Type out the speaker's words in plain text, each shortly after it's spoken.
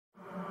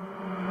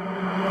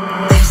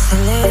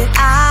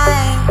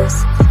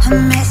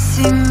a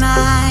messy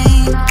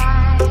mind.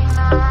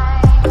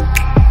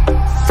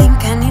 Think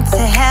I need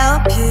to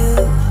help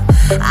you,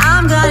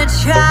 I'm gonna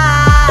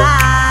try.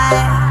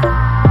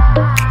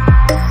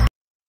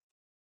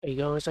 Hey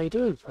guys, how you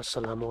doing?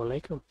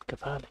 Asalaamualikum,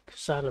 kafalik,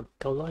 salam,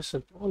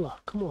 kaulaisan, hola,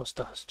 ¿cómo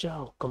estás?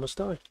 Ciao, ¿cómo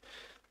estoy?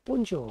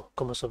 Bonjour,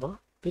 ¿cómo ça va?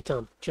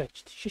 Vitam,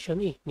 checht,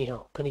 shishani, ni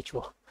hao,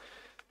 konnichiwa,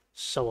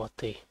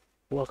 sawati.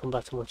 Welcome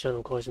back to my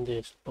channel, guys and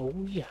dudes. Oh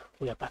yeah,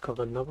 we are back with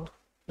another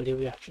video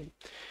reaction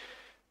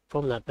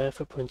from that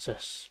Barefoot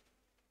Princess,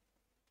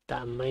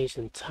 that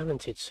amazing,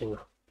 talented singer.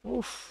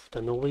 Oof,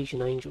 the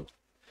Norwegian angel.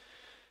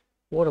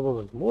 What a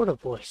woman, what a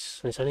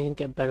voice, and it's only going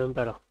to get better and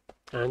better.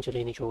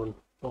 Angelina Jordan.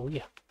 Oh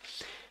yeah.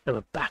 And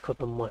we're back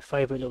up on my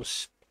favourite little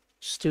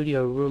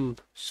studio room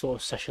sort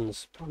of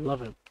sessions. I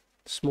love it.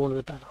 The smaller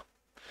the better.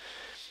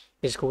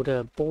 It's called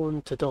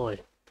Born to Die.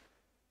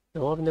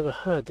 Now I've never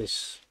heard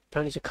this.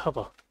 Apparently it's a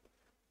cover,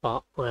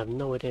 but I have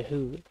no idea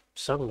who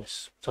sung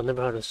this, so I've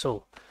never heard of the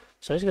song.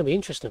 So it's going to be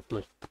interesting for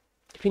me.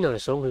 If you know the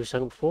song, who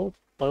sang it before,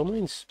 by all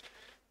means,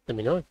 let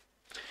me know.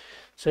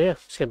 So yeah,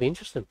 it's going to be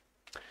interesting.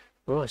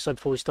 Alright, so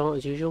before we start,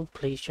 as usual,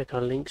 please check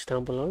our links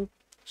down below.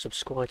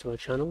 Subscribe to our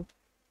channel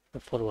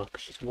and follow her,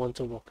 because she's one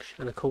to watch.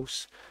 And of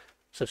course,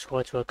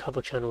 subscribe to her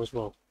cover channel as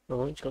well.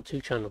 Alright, she's got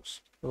 2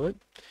 channels. Alright,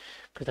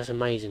 because that's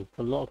amazing.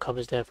 A lot of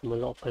covers there from a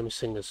lot of famous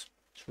singers.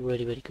 It's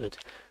really, really good.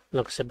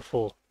 Like I said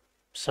before,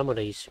 some of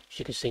these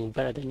she can sing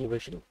better than the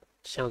original.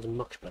 It sounds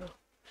much better.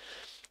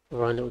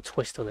 Her own little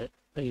twist on it,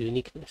 a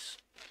uniqueness.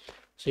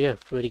 So yeah,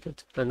 really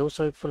good. And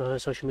also follow her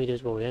social media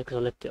as well, yeah, because I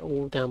left it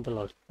all down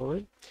below.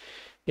 Alright,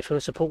 if you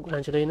want to support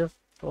Angelina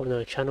or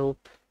her channel,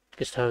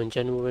 just her in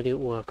general really,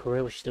 or her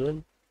career, what she's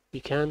doing,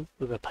 you can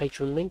with a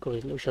Patreon link, or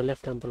which I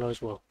left down below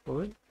as well.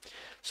 Alright,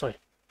 so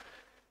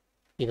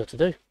you know what to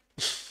do.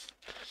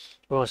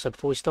 Right, so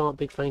before we start,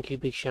 big thank you,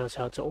 big shout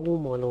out to all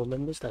my loyal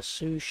members. That's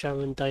Sue,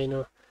 Sharon,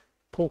 Dana,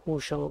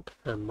 Poolhallshark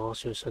and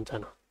Marcio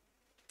Santana.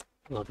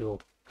 Love you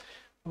all.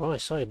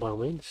 Alright, so by all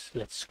means,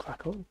 let's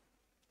crack on.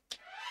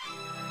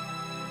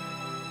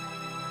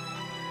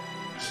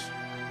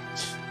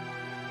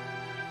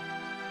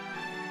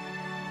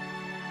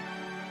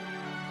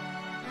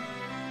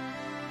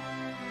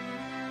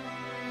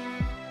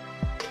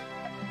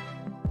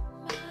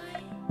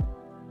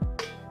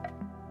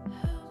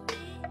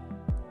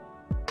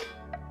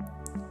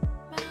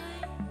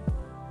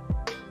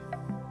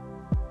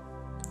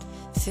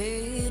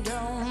 Feed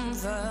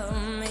over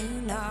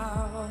me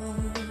now.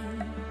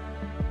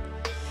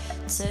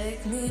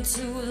 Take me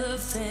to the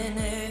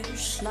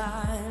finish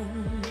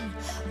line.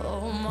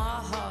 Oh, my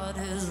heart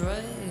is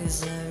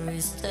raised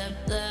every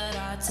step that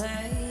I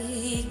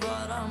take,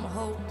 but I'm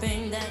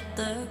hoping that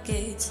the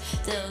gates,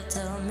 they'll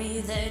tell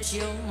me that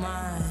you're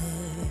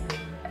mine.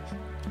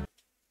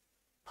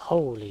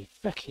 Holy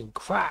fucking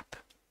crap!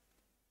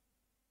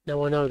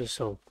 Now I know the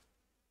song.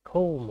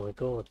 Oh my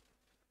god.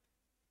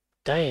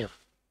 Damn.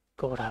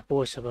 God, that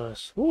voice of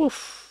hers.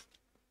 Woof!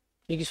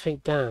 You just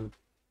think, damn,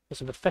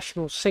 it's a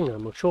professional singer, a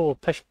mature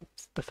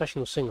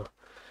professional singer.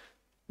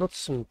 Not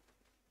some,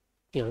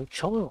 you know,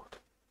 child.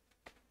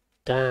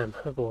 Damn,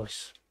 her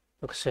voice.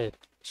 Like I said,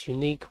 it's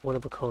unique, one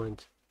of a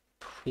kind.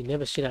 You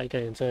never see that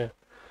again, so.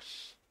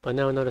 But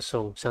now I know the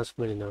song. Sounds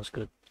familiar now, it's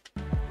good.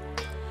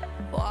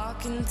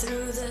 Walking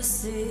through the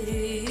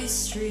city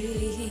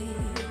streets,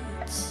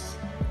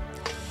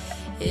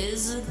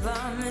 is it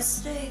by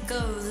mistake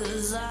of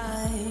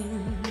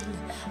design?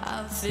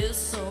 I feel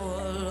so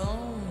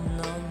alone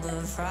on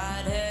the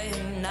Friday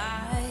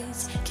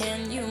nights.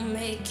 Can you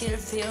make it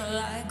feel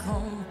like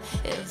home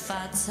if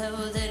I tell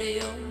that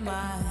you're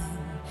mine?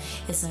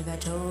 It's like I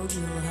told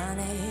you,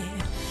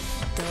 honey.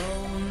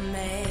 Don't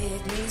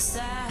make me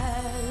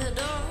sad,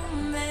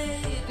 don't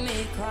make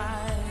me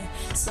cry.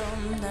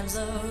 Sometimes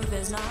love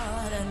is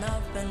not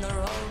enough and the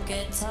road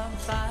gets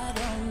tough. I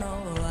don't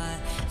know why.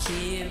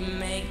 Keep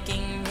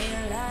making me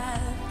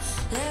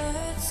laugh.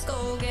 Let's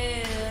go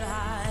get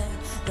high.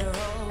 The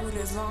road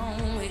is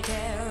long, we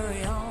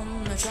carry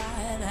on. I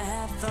try to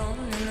have fun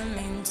in the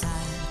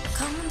meantime.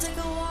 Come and take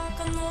a walk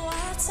on the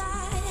wild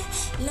side.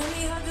 Let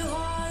me hug you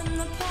hard in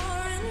the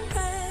pouring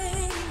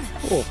rain.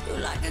 Oh. You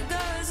like a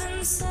girl's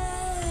insane.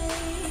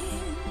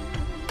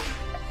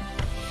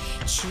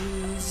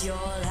 Choose your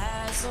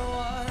last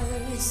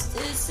words.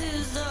 This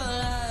is the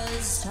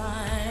last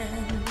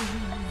time.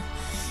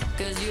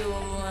 'Cause you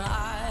and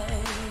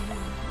I,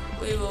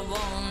 we were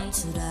born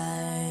to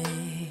die.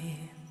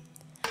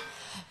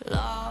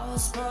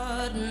 Lost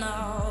but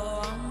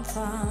now I'm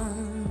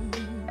found.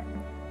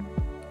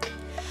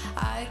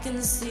 I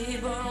can see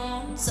but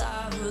once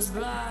I was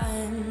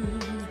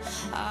blind.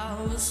 I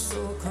was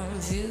so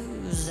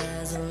confused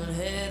as a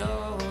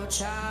little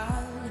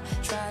child.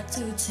 Tried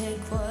to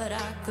take what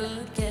I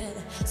could get,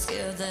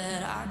 scared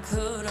that I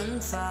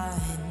couldn't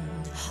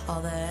find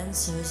all the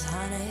answers,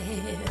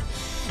 honey.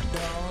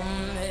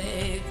 Don't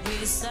make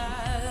me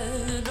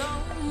sad,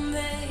 don't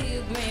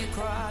make me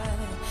cry.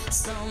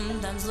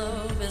 Sometimes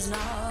love is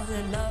not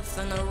enough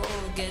and the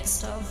road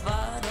gets tough.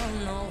 I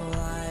don't know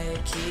why.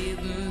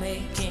 Keep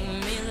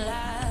making me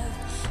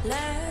laugh.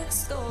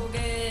 Let's go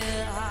get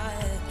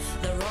high.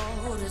 The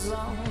road is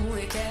long,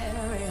 we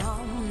carry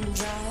on.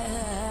 Try to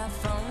have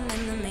fun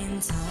in the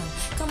meantime.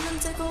 Come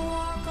and take a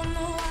walk on the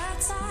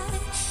white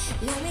side.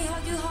 Let me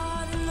hug you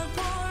hard in the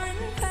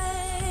pouring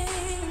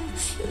rain.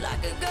 You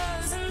like a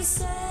girl's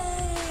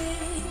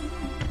insane.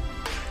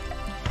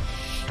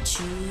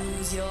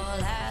 Choose your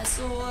last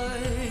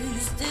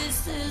words.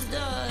 This is the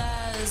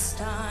last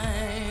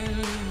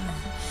time.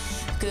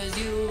 'Cause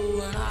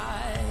you and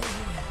I,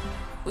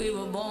 we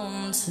were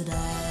born to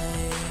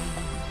die.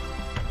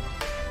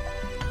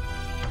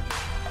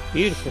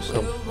 Beautiful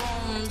song. We were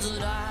born to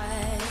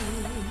die.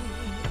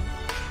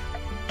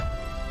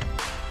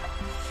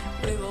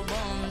 We were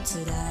born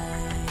to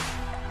die.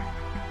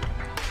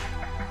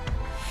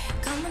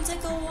 Come and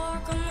take a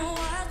walk on the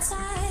white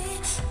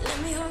side. Let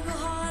me hold your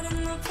heart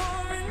in the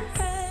pouring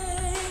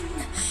rain.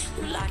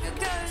 You like a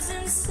girl's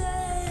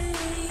insane.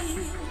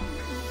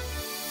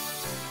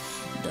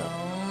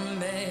 Don't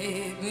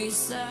make me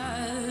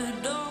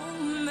sad.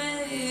 Don't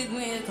make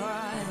me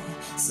cry.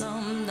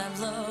 Sometimes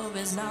love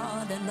is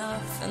not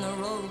enough and the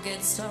road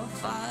gets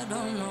tough. I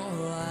don't know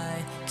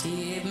why.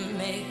 Keep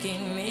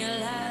making me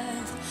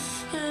laugh.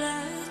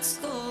 Let's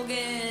go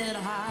get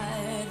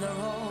high. The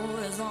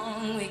road is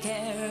long, we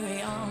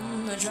carry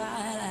on. We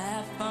try to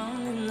have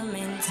fun in the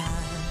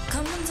meantime.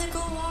 Come and take a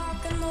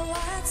walk on the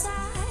white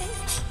side.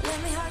 Let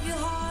me hug you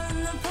hard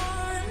in the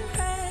pouring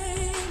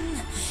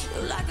rain.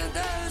 You like a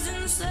girl's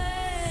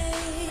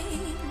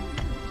insane.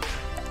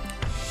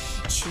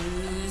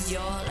 Choose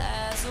your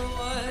last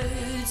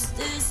words.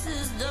 This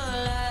is the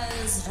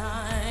last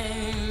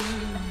time.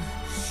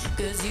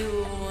 'Cause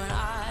you and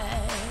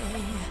I,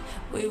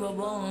 we were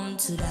born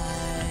to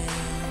die.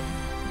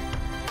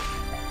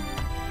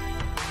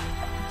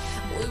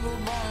 We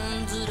were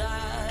born to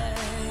die.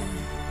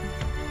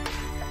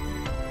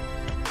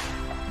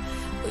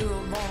 We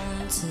were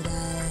born to die.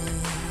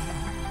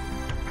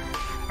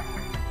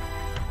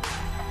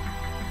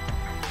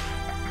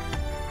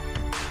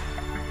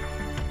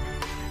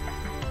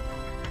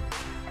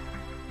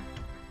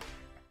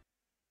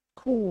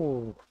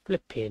 Cool.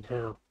 Flipping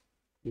hell.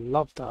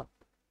 Love that.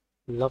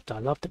 Love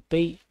that. Love the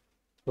beat.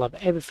 Love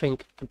everything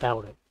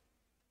about it.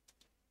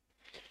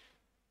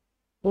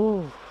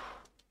 Oh,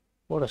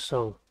 what a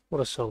song.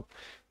 What a song.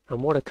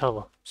 And what a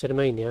cover. See what I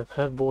mean, yeah?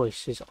 Her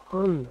voice is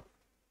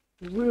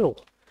unreal.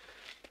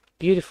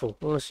 Beautiful.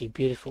 Honestly,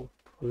 beautiful.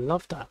 I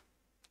love that.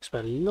 It's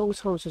been a long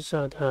time since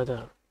I heard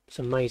that. It's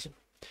amazing.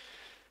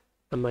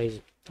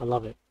 Amazing. I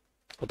love it.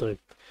 I do.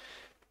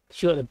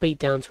 She got the beat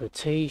down to a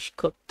T. She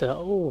got the,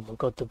 oh my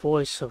god, the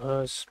voice of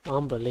hers,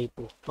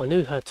 unbelievable. I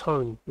knew her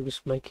tone would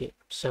just make it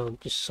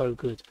sound just so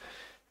good.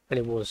 And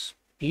it was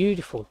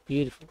beautiful,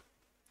 beautiful.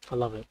 I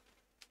love it.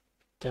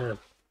 Damn.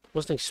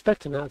 Wasn't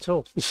expecting that at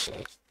all.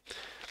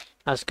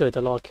 That's good, I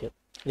like it.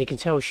 And you can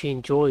tell she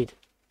enjoyed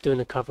doing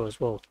the cover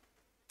as well.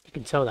 You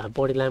can tell that, her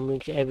body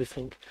language,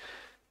 everything.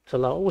 So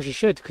like, oh, she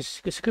should,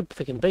 because it's a good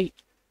freaking beat.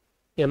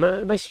 Yeah,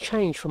 it makes a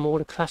change from all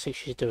the classics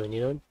she's doing,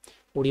 you know?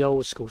 All the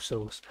old school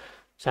songs.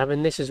 So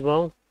having this as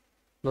well,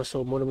 nice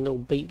little modern little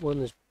beat one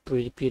is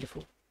really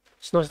beautiful.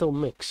 It's a nice little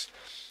mix.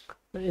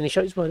 And it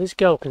shows well this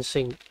girl can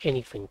sing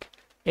anything,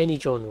 any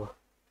genre.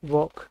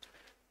 Rock,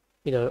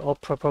 you know,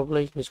 opera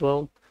probably as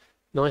well.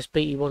 Nice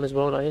beaty one as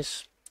well like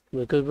this,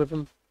 with a good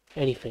rhythm,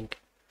 anything.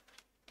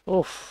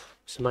 Oof,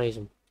 it's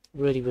amazing.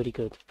 Really, really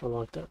good. I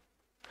like that.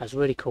 That's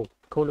really cool.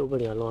 Cool little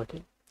video, I like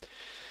it.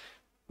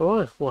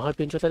 Alright, well I hope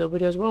you enjoyed that little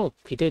video as well.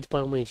 If you did,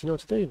 by all means, you know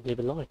what to do. Leave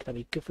a like, that'd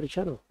be good for the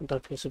channel. And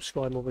don't forget to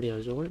subscribe more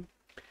videos, alright?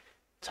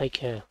 Take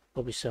care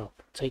of yourself.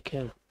 Take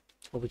care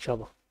of each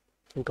other.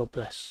 And God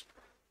bless.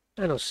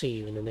 And I'll see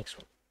you in the next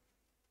one.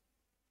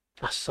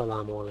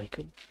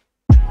 Asalaamualikum.